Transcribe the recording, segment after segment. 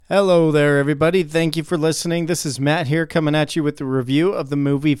Hello there, everybody. Thank you for listening. This is Matt here coming at you with the review of the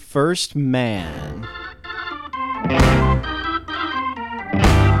movie First Man.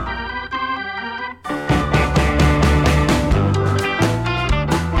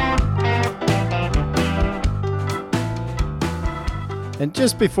 And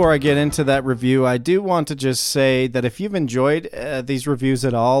just before I get into that review, I do want to just say that if you've enjoyed these reviews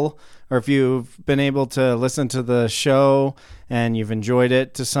at all, or if you've been able to listen to the show and you've enjoyed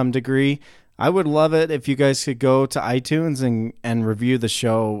it to some degree, I would love it if you guys could go to iTunes and review the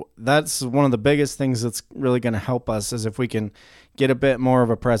show. That's one of the biggest things that's really going to help us, is if we can get a bit more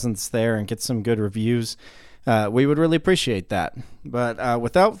of a presence there and get some good reviews. We would really appreciate that. But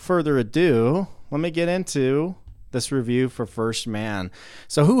without further ado, let me get into this review for First Man.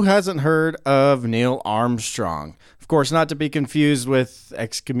 So who hasn't heard of Neil Armstrong? Of course, not to be confused with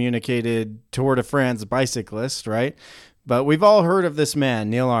excommunicated Tour de France bicyclist, right? But we've all heard of this man,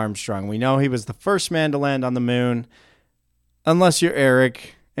 Neil Armstrong. We know he was the first man to land on the moon, unless you're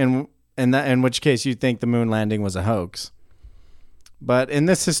Eric, in which case you think the moon landing was a hoax. But in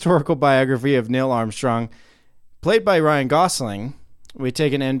this historical biography of Neil Armstrong, played by Ryan Gosling, we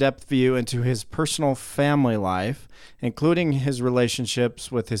take an in-depth view into his personal family life, including his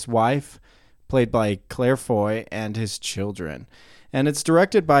relationships with his wife, played by Claire Foy, and his children. And it's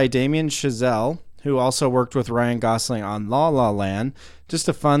directed by Damien Chazelle, who also worked with Ryan Gosling on La La Land. Just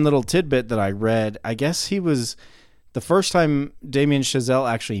a fun little tidbit that I read. I guess he was the first time Damien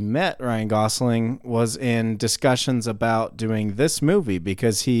Chazelle actually met Ryan Gosling was in discussions about doing this movie,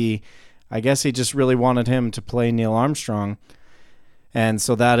 because I guess he just really wanted him to play Neil Armstrong. And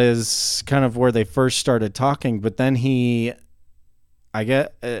so that is kind of where they first started talking. But then I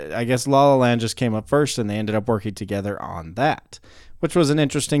guess La La Land just came up first, and they ended up working together on that, which was an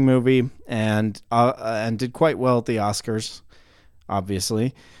interesting movie and did quite well at the Oscars,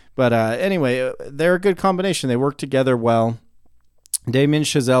 obviously. But anyway, they're a good combination. They work together well. Damien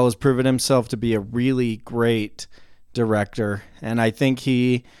Chazelle has proven himself to be a really great director, and I think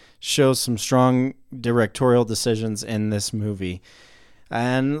he shows some strong directorial decisions in this movie.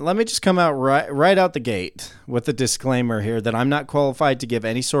 And let me just come out right out the gate with a disclaimer here that I'm not qualified to give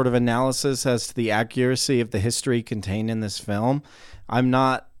any sort of analysis as to the accuracy of the history contained in this film. I'm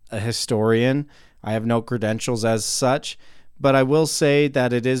not a historian. I have no credentials as such, but I will say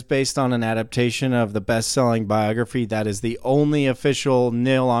that it is based on an adaptation of the best-selling biography that is the only official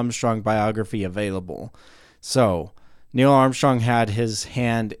Neil Armstrong biography available. So, Neil Armstrong had his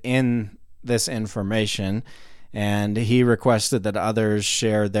hand in this information, and he requested that others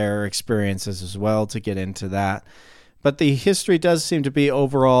share their experiences as well to get into that. But the history does seem to be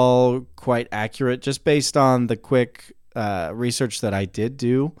overall quite accurate, just based on the quick research that I did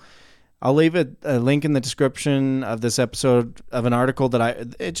do. I'll leave a link in the description of this episode of an article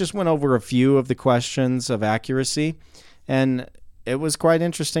that it just went over a few of the questions of accuracy, and it was quite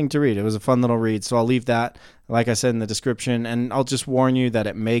interesting to read. It was a fun little read, so I'll leave that, like I said, in the description, and I'll just warn you that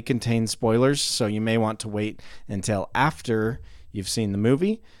it may contain spoilers, so you may want to wait until after you've seen the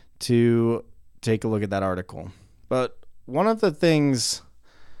movie to take a look at that article. But one of the things,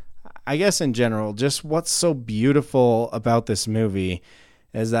 I guess in general, just what's so beautiful about this movie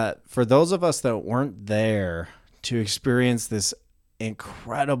is that for those of us that weren't there to experience this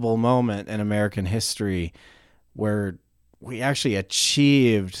incredible moment in American history where we actually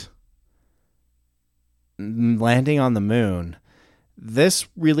achieved landing on the moon, this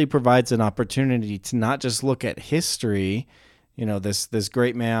really provides an opportunity to not just look at history, this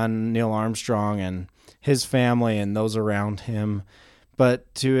great man, Neil Armstrong, and his family and those around him,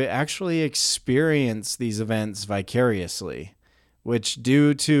 but to actually experience these events vicariously, which,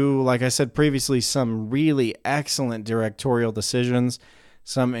 due to, like I said previously, some really excellent directorial decisions,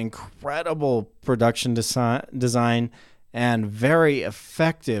 some incredible production design, and very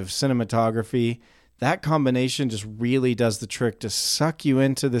effective cinematography, that combination just really does the trick to suck you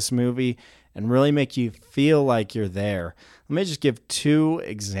into this movie and really make you feel like you're there. Let me just give two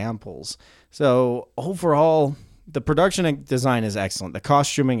examples. So overall, the production design is excellent. The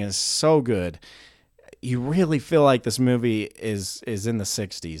costuming is so good. You really feel like this movie is in the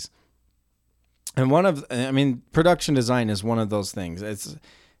 60s. And production design is one of those things.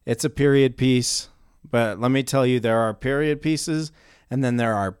 It's a period piece. But let me tell you, there are period pieces, and then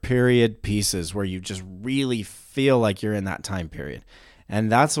there are period pieces where you just really feel like you're in that time period.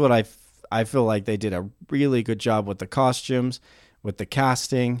 And that's what I feel like they did a really good job with the costumes, with the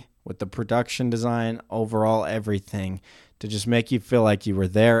casting, with the production design, overall everything, to just make you feel like you were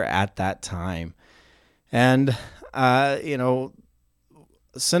there at that time. And,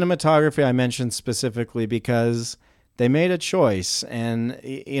 cinematography I mentioned specifically because they made a choice. And,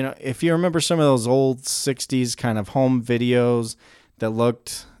 if you remember some of those old 60s kind of home videos that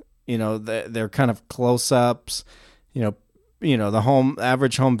looked, they're kind of close-ups, the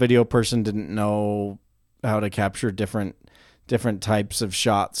average home video person didn't know how to capture different types of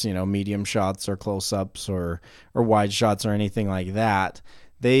shots, medium shots or close-ups or wide shots or anything like that.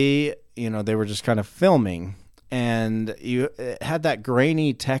 They were just kind of filming, and it had that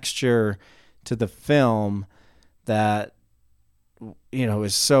grainy texture to the film that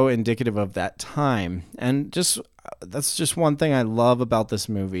is so indicative of that time. And that's just one thing I love about this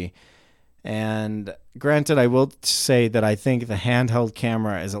movie. And granted, I will say that I think the handheld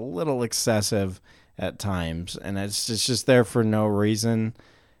camera is a little excessive at times, and it's just there for no reason.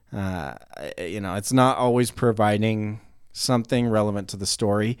 It's not always providing something relevant to the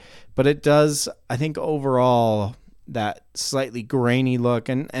story, but it does, I think, overall, that slightly grainy look,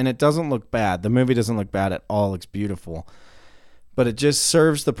 and it doesn't look bad. The movie doesn't look bad at all. It looks beautiful, but it just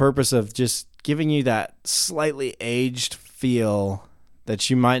serves the purpose of just giving you that slightly aged feel that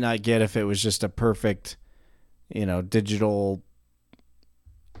you might not get if it was just a perfect, digital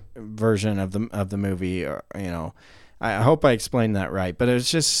version of the movie. Or, I hope I explained that right, but it's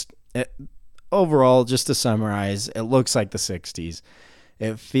just overall, just to summarize, it looks like the 60s.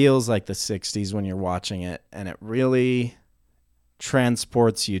 It feels like the 60s when you're watching it, and it really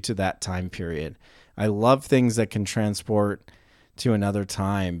transports you to that time period. I love things that can transport to another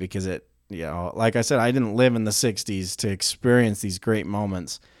time because it, like I said, I didn't live in the 60s to experience these great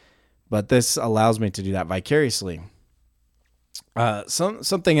moments, but this allows me to do that vicariously.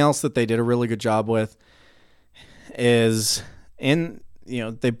 Something else that they did a really good job with is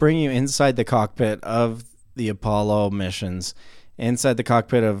they bring you inside the cockpit of the Apollo missions, inside the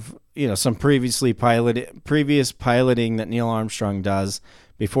cockpit of, some previous piloting that Neil Armstrong does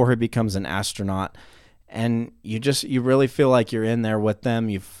before he becomes an astronaut. And you really feel like you're in there with them.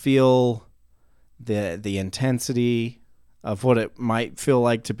 You feel the intensity of what it might feel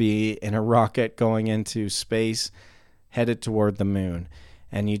like to be in a rocket going into space, headed toward the moon.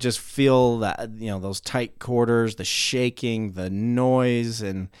 And you just feel that, those tight quarters, the shaking, the noise,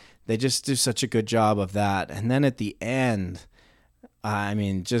 and they just do such a good job of that. And then at the end,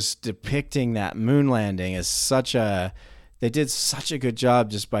 just depicting that moon landing is they did such a good job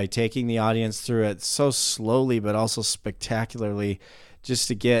just by taking the audience through it so slowly, but also spectacularly, just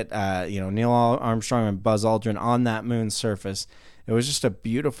to get, Neil Armstrong and Buzz Aldrin on that moon surface. It was just a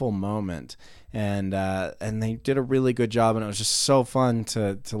beautiful moment. And they did a really good job, and it was just so fun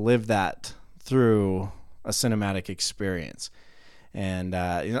to live that through a cinematic experience. And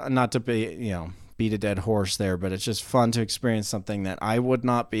not to beat a dead horse there, but it's just fun to experience something that I would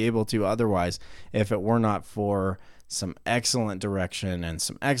not be able to otherwise if it were not for some excellent direction and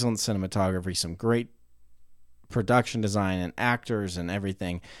some excellent cinematography, some great production design and actors and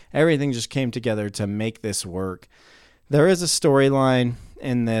everything. Everything just came together to make this work. There is a storyline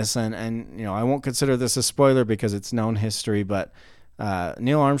in this, and I won't consider this a spoiler because it's known history, but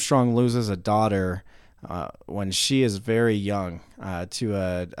Neil Armstrong loses a daughter when she is very young to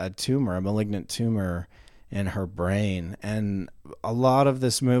a malignant tumor in her brain. And a lot of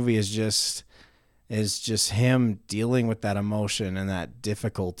this movie is just him dealing with that emotion and that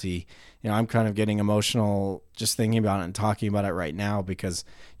difficulty. I'm kind of getting emotional just thinking about it and talking about it right now because,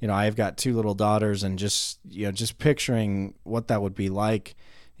 I've got 2 little daughters, and just picturing what that would be like,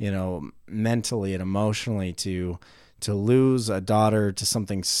 mentally and emotionally to lose a daughter to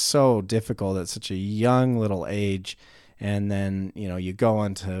something so difficult at such a young little age. And then, you go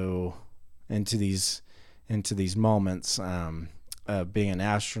into these moments, being an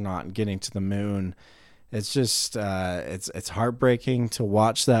astronaut and getting to the moon. It's just it's heartbreaking to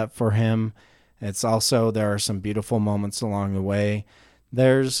watch that for him. It's also, there are some beautiful moments along the way.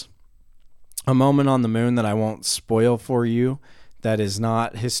 There's a moment on the moon that I won't spoil for you that is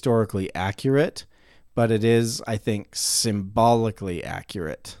not historically accurate, but it is, I think, symbolically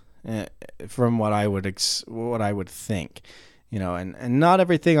accurate from what I would think. And not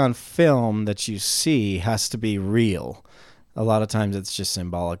everything on film that you see has to be real. A lot of times it's just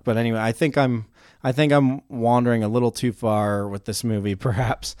symbolic. But anyway, I think I'm wandering a little too far with this movie,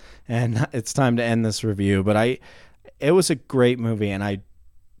 perhaps, and it's time to end this review. But it was a great movie, and I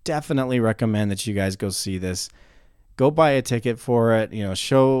definitely recommend that you guys go see this. Go buy a ticket for it.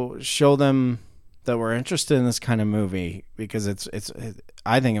 Show them that we're interested in this kind of movie, because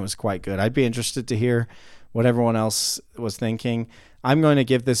I think it was quite good. I'd be interested to hear what everyone else was thinking. I'm going to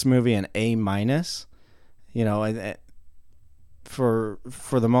give this movie an A-. For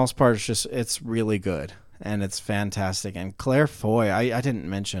the most part, it's really good and it's fantastic. And Claire Foy, I didn't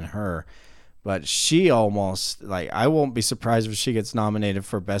mention her, but she almost, like, I won't be surprised if she gets nominated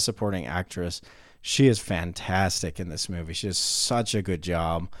for Best Supporting Actress. She is fantastic in this movie. She does such a good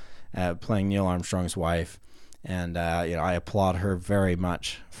job at playing Neil Armstrong's wife. And, I applaud her very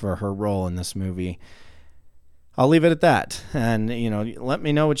much for her role in this movie. I'll leave it at that. And, let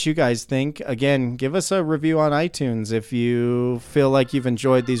me know what you guys think. Again, give us a review on iTunes if you feel like you've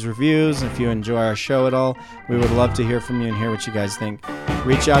enjoyed these reviews, if you enjoy our show at all. We would love to hear from you and hear what you guys think.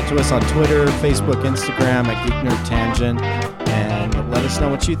 Reach out to us on Twitter, Facebook, Instagram at Geek Nerd Tangent, and let us know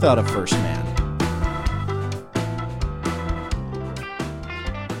what you thought of First Man.